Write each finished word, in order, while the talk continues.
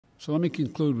So let me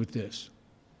conclude with this.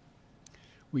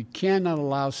 We cannot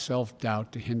allow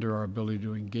self-doubt to hinder our ability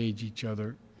to engage each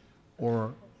other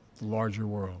or the larger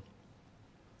world.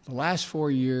 The last 4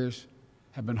 years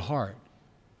have been hard,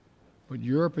 but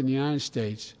Europe and the United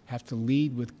States have to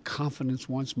lead with confidence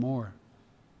once more,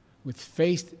 with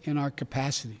faith in our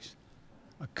capacities,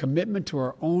 a commitment to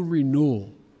our own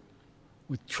renewal,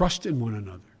 with trust in one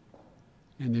another,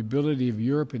 and the ability of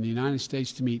Europe and the United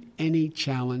States to meet any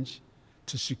challenge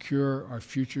to secure our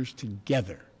futures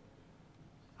together.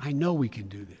 I know we can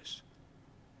do this.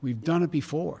 We've done it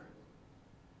before.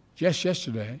 Just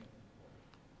yesterday,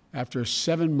 after a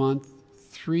 7-month,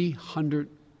 300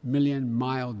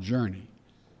 million-mile journey,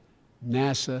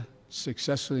 NASA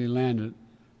successfully landed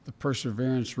the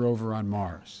Perseverance rover on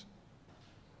Mars.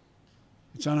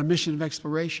 It's on a mission of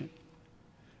exploration,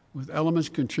 with elements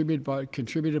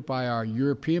contributed by our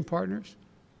European partners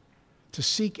to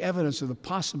seek evidence of the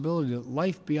possibility that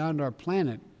life beyond our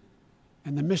planet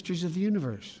and the mysteries of the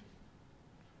universe.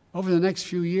 Over the next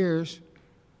few years,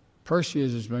 Percy,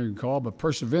 as it's been called, but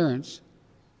Perseverance,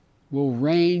 will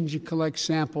range and collect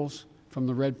samples from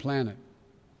the red planet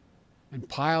and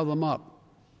pile them up.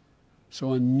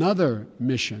 So another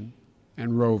mission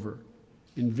and rover,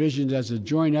 envisioned as a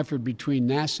joint effort between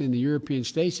NASA and the European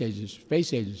Space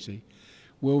Agency,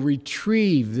 will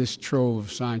retrieve this trove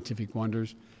of scientific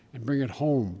wonders and bring it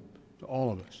home to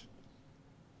all of us.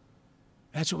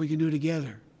 That's what we can do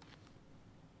together.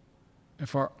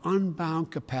 If our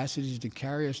unbound capacities to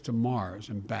carry us to Mars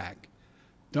and back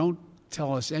don't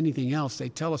tell us anything else, they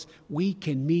tell us we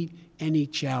can meet any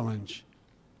challenge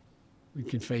we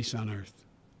can face on Earth.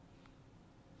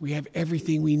 We have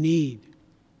everything we need.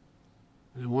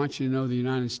 And I want you to know the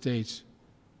United States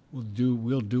we'll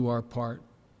do our part.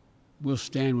 We'll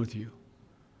stand with you.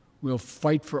 We'll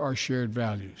fight for our shared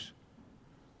values.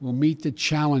 We'll meet the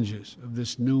challenges of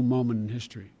this new moment in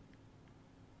history.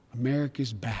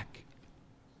 America's back.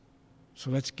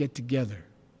 So let's get together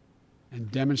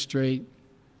and demonstrate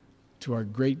to our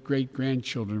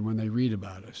great-great-grandchildren when they read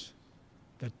about us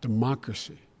that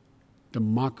democracy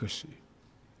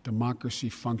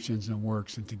functions and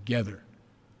works, and together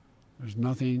there's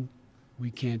nothing we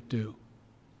can't do.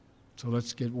 So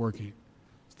let's get working.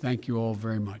 Thank you all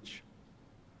very much.